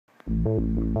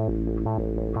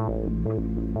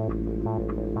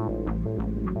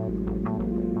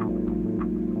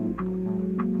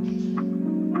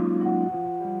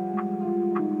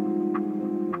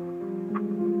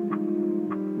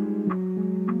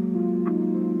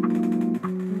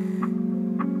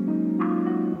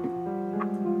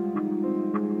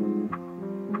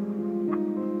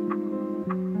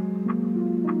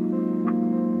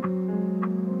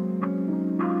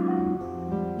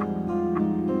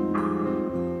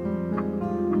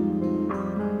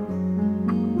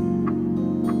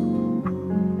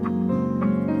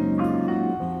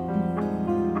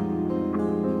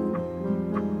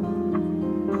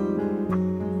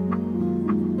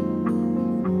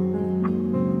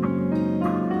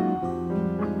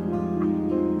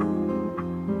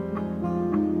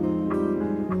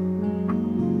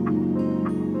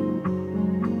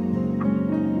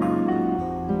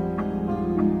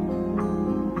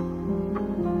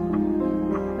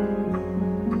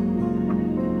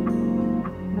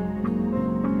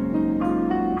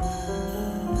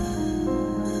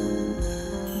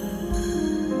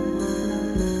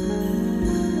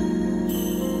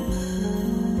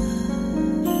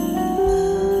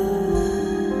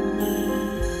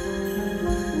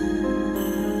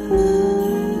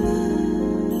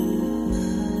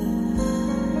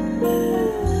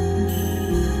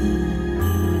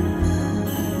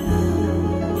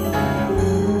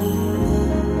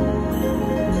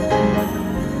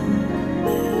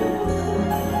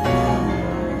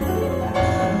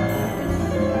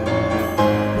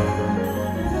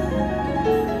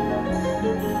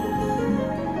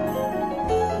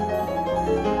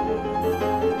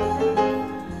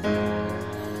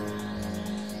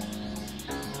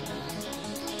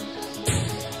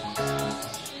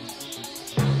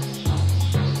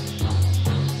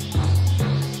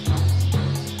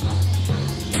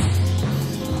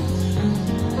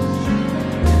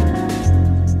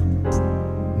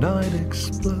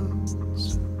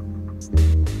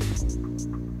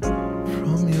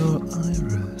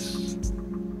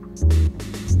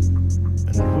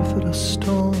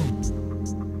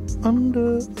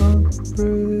under a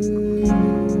bridge,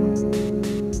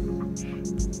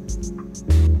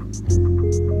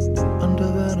 and under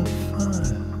that a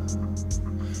fire,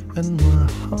 and my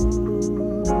heart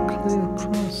clear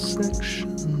cross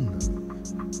section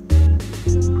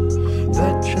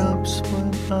that jumps when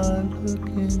I look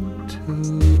into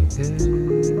it,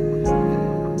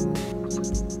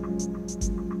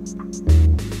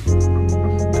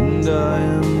 and I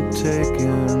am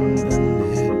taken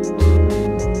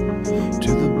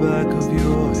back of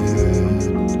your head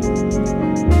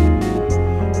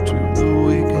to the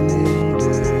weakening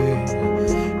day,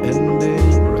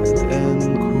 ending red and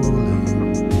cooling.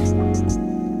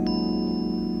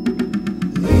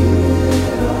 Leave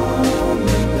it on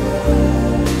the bed,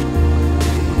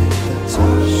 leave the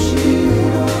top sheet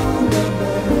on the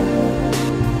bed,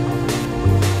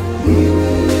 leave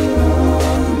it on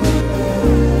the bed,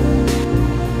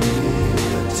 leave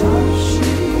the top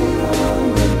sheet on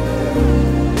the bed.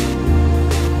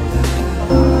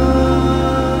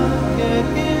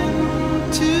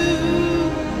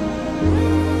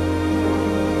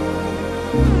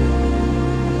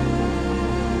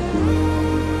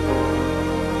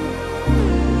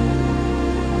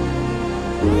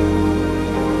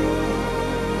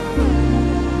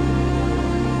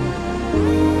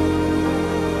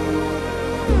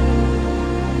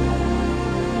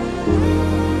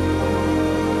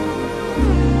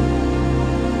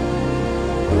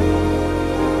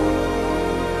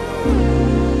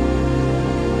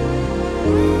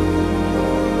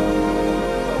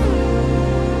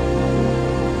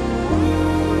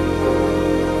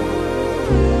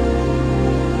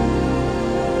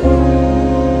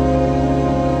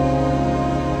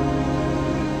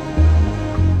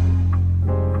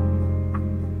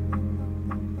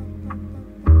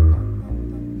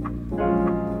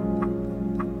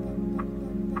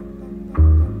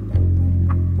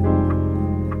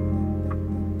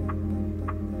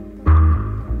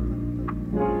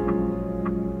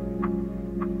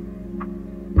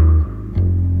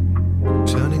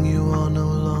 Turning you are no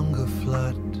longer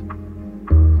flat,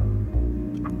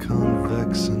 but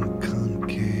convex and